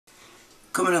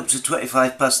Coming up to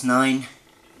 25 past 9,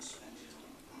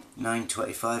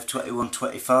 9:25,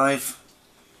 21:25,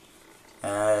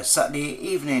 Saturday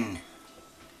evening.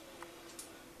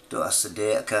 Don't ask the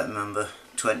date, I can't remember.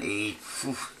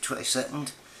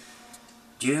 22nd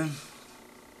June.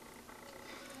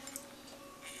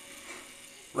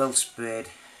 Well sprayed.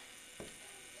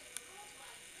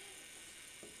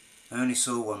 I only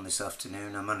saw one this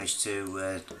afternoon. I managed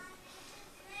to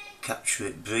capture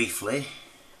it briefly,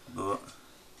 but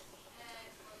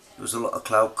there was a lot of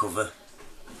cloud cover.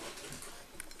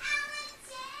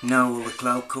 Now all the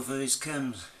cloud cover is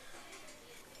chems.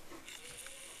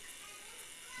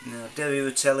 Now Debbie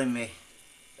were telling me,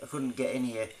 I couldn't get in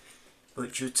here,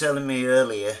 but she was telling me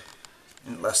earlier,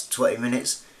 in the last 20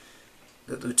 minutes,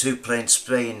 that there were two planes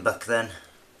spraying back then.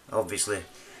 Obviously,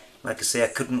 like I say, I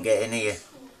couldn't get in here.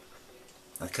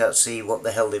 I can't see what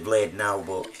the hell they've laid now,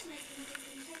 but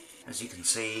as you can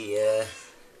see,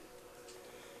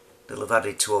 they'll have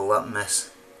added to all that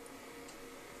mess.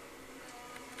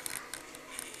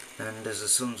 And as the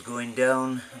sun's going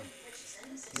down,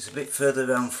 it's a bit further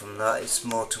down from that, it's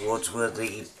more towards where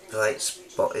the bright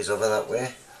spot is over that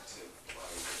way.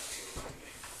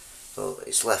 But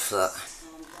it's left that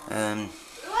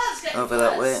over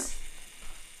that way.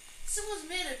 Someone's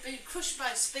made it being crushed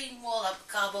by a spin wall up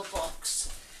a cardboard box.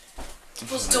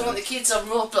 Plus don't want the kids on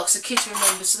roadblocks, the kids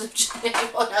remember, so they've just made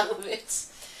one out of it.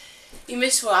 You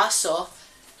missed what I saw.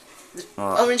 The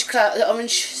orange cloud, the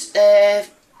orange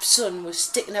sun was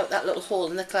sticking out that little hole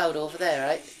in the cloud over there,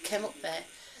 right? Came up there.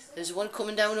 There's one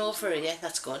coming down over here,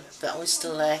 that's gone. But that one's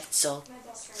still there, it's all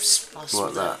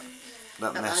what,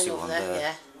 that messy one there?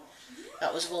 Yeah.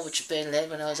 That was the one which had been laid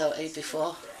when I was out here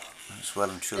before. It's well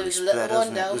and truly spread,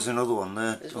 hasn't it? There's another one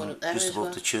there, There's one up there just as above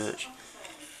well. the church.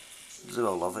 There's a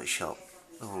whole lot shop.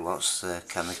 Oh, lots of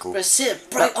chemical. But I see a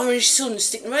bright orange sun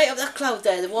sticking right up that cloud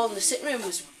there. The wall in the sitting room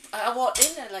was. I walked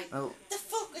in there like, the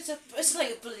fuck? It's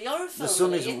like a bloody horror film. The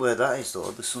sun isn't where that is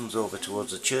though. The sun's over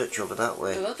towards the church over that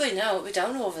way. It will be now. It'll be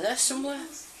down over there somewhere.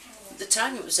 At the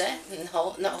time it was there. In that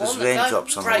hole, there's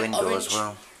raindrops on the window orange. as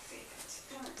well.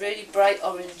 Really bright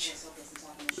orange.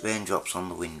 Raindrops on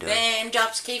the window.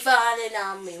 Raindrops keep falling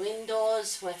on me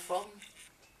windows. Where from?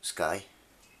 Sky.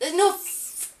 There's no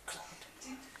cloud.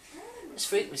 There's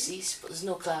frequencies, but there's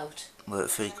no cloud.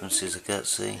 What frequencies I can't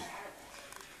see.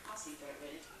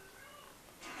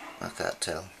 I can't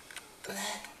tell.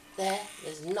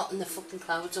 There's not in the fucking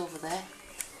clouds over there.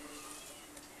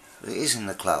 It is in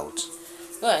the clouds.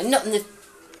 Right, not in the...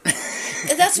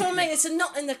 That's what I mean, it's a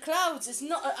not in the clouds, it's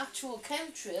not an actual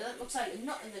chemtrail, it looks like a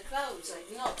not in the clouds,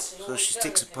 like not. So she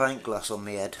sticks a pint glass on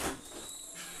my head.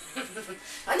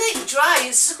 I need to dry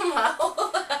it somehow.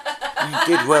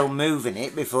 You did well moving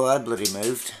it before I bloody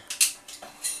moved.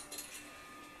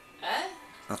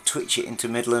 I'll twitch it into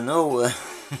middle of nowhere.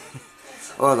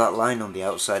 Oh, that line on the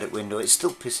outside of window, it's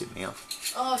still pissing me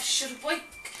off. Oh, should boy.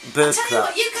 Bird I tell you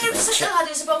what, you go up such a ladder,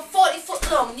 it's about 40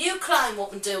 foot long, and you climb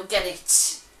up and get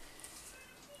it.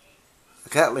 I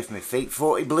can't lift my feet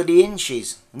 40 bloody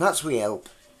inches, and that's we help.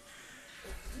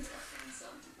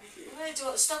 You really do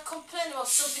want to stop complaining about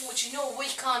something which you know we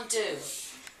can't do.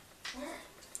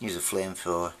 Use a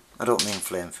flamethrower. I don't mean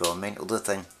flamethrower, I mean other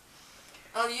thing.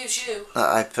 I'll use you.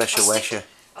 That high pressure washer.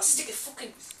 I'll stick a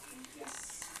fucking...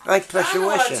 High pressure I know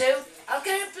washer. what I'll do. I'll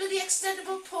get a bloody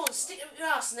extendable pole, stick it up your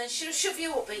arse, and then she'll shove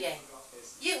you up here.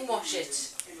 You can wash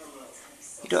it.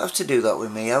 You don't have to do that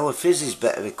with me. Our fizz is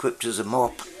better equipped as a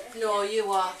mop. No, you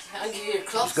are. I'll give you a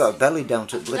cloth. He's got a belly down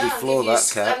to the bloody floor,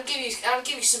 that cat. I'll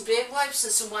give you some baby wipes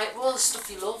and some white roll, stuff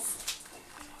you love.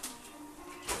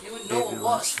 You wouldn't know what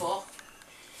water's for.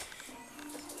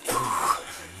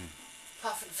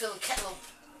 Apart from fill the kettle up.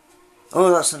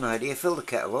 Oh, that's an idea. Fill the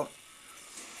kettle up.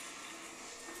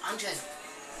 Andrew.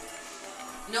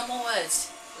 No more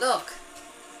words. Look.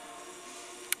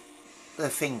 They're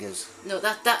fingers. No,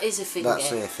 that is a finger.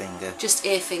 That's a finger. Just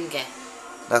a finger.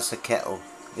 That's a kettle.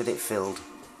 Get it filled.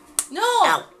 No!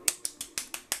 Ow!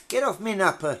 Get off me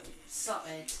napper. Stop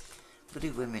it. Bloody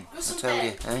women, Grow I some tell hair.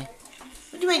 you, eh?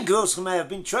 What do you mean grow some hair? I've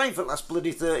been trying for the last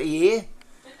bloody 30 years.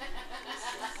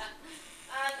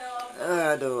 I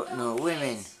know. I don't know.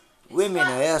 Women,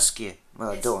 I ask you.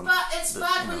 Well, I don't. It's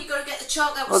bad when you got to get the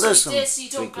chalk out Well, with there's some some days so you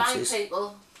don't blind frequencies.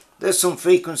 people. There's some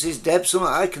frequencies, Deb, something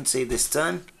I can see this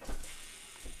time.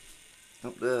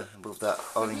 Up there, above that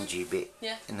orangey bit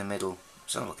in the middle.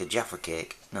 Sounds like a Jaffa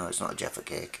cake. No, it's not a Jaffa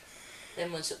cake.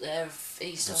 Them ones up there are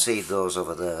You Easter. can see those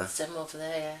over there. Them over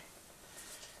there,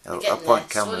 yeah. I'll point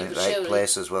camera in the right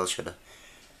place as well, should I?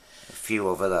 A few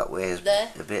over that way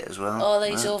a bit as well. All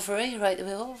these right. over here, right the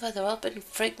way over, they're up in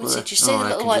frequency. Well, Do you see the I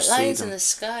little can white just see lines them. in the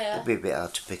sky? It'd be a bit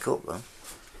hard to pick up though.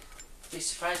 be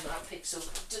surprised when that picks up.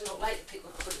 It doesn't look like it pick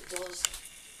up, but it does.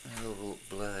 It'll look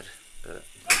blurred, but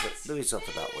there is up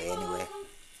that way anyway.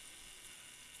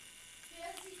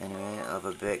 Anyway, I'll have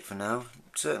a break for now.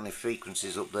 Certainly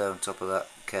frequencies up there on top of that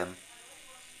chem.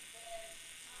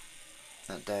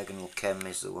 That diagonal chem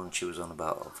is the one she was on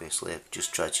about, obviously. I've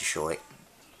just tried to show it.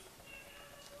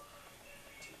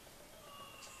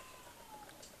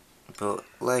 But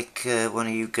like one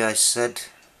of you guys said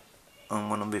on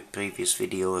one of my previous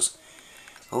videos,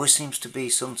 always seems to be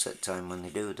sunset time when they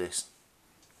do this.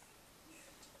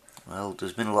 Well,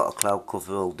 there's been a lot of cloud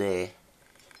cover all day.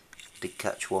 Did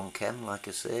catch one chem, like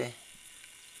I say.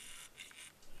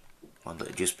 One that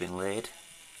had just been laid.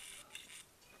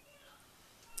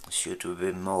 There should have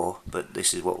been more, but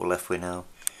this is what we're left with now.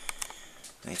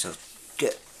 Right, so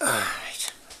get...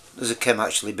 Alright. There's a chem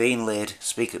actually being laid.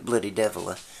 Speak at bloody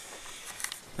deviler.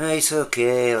 Right,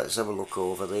 okay, let's have a look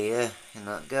over there in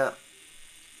that gap.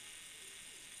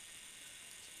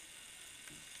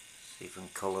 See if we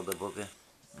can colour the bugger.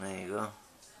 There you go.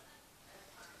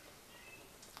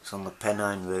 It's on the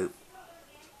Pennine route.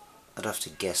 I'd have to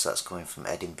guess that's coming from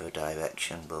Edinburgh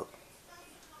direction, but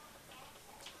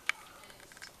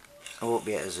I won't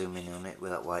be able to zoom in on it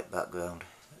with that white background.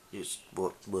 It just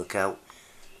won't work out.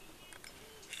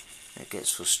 It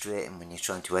gets frustrating when you're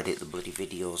trying to edit the bloody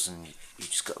videos and you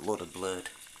just got a lot of blurred.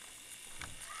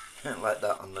 Like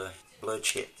that on the blurred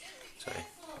shit. Sorry,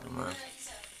 never mind.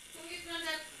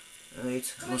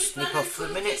 Right, I must snip off for a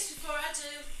minute.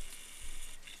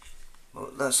 Well,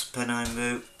 that's the Pennine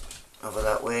route. Over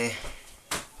that way.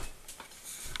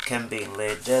 Chem being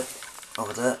laid dead.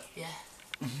 Over there. Yeah.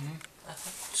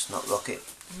 It's not rocket.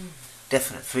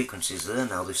 Definite frequencies there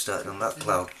now. They've started on that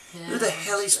cloud. Yeah, Who the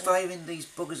hell is firing these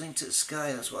buggers into the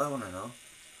sky? That's what I want to know.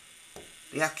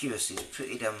 The accuracy is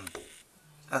pretty damn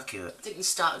accurate. I think they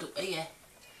started up here,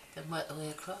 then worked their way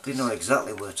across. They know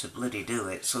exactly where to bloody do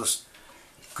it. So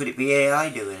could it be AI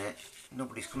doing it?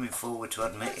 Nobody's coming forward to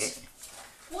admit it.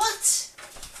 What?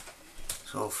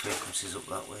 It's all frequencies up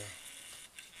that way.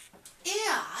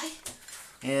 AI?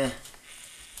 Yeah.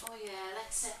 Oh yeah,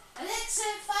 Alexa. Alexa,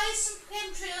 find some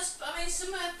chemtrails, I mean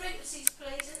some frequencies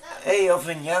please, isn't that? Hey,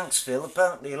 over in Yanksville,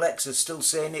 apparently Alexa's still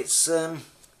saying it's, what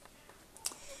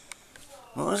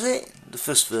was it? The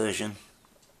first version.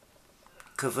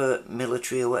 Covert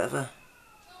military or whatever.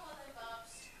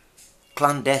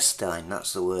 Clandestine,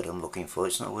 that's the word I'm looking for.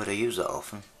 It's not a word I use that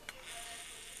often.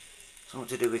 Something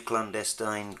to do with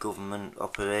clandestine government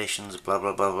operations, blah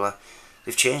blah blah blah.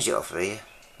 They've changed it off here.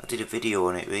 I did a video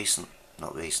on it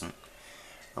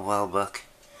a while back.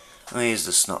 Oh, here's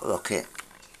the snot rocket.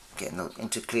 Getting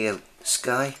into clear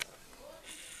sky.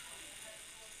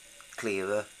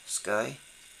 Clearer sky.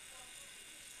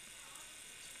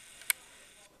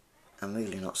 I'm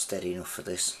really not steady enough for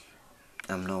this.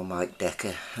 I'm no Mike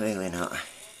Decker, really not.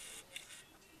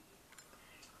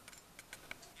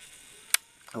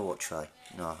 I won't try.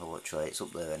 No, I won't try. It's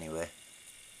up there anyway.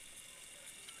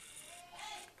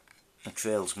 The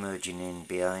trail's merging in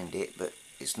behind it, but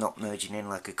it's not merging in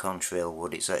like a contrail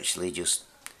would. It's actually just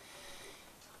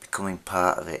becoming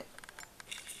part of it.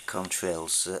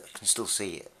 Contrails, I can still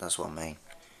see it. That's what I mean.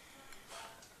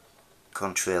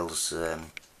 Contrails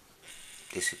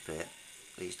dissipate.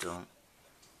 These don't.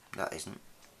 That isn't.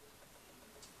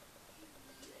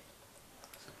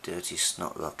 It's a dirty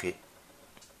snot rocket.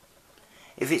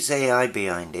 If it's AI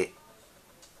behind it,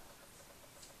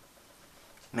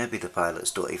 maybe the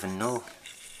pilots don't even know.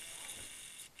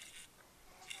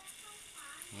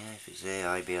 Yeah, if it's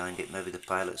AI behind it, maybe the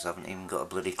pilots haven't even got a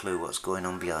bloody clue what's going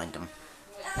on behind them.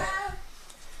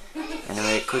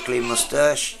 Anyway, quickly,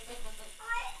 moustache.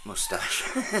 Moustache.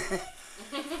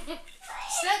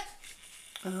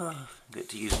 Oh, I get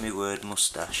to use my word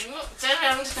moustache. Turn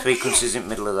around. Frequency's in the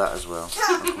middle of that as well.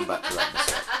 I'll come back to that in a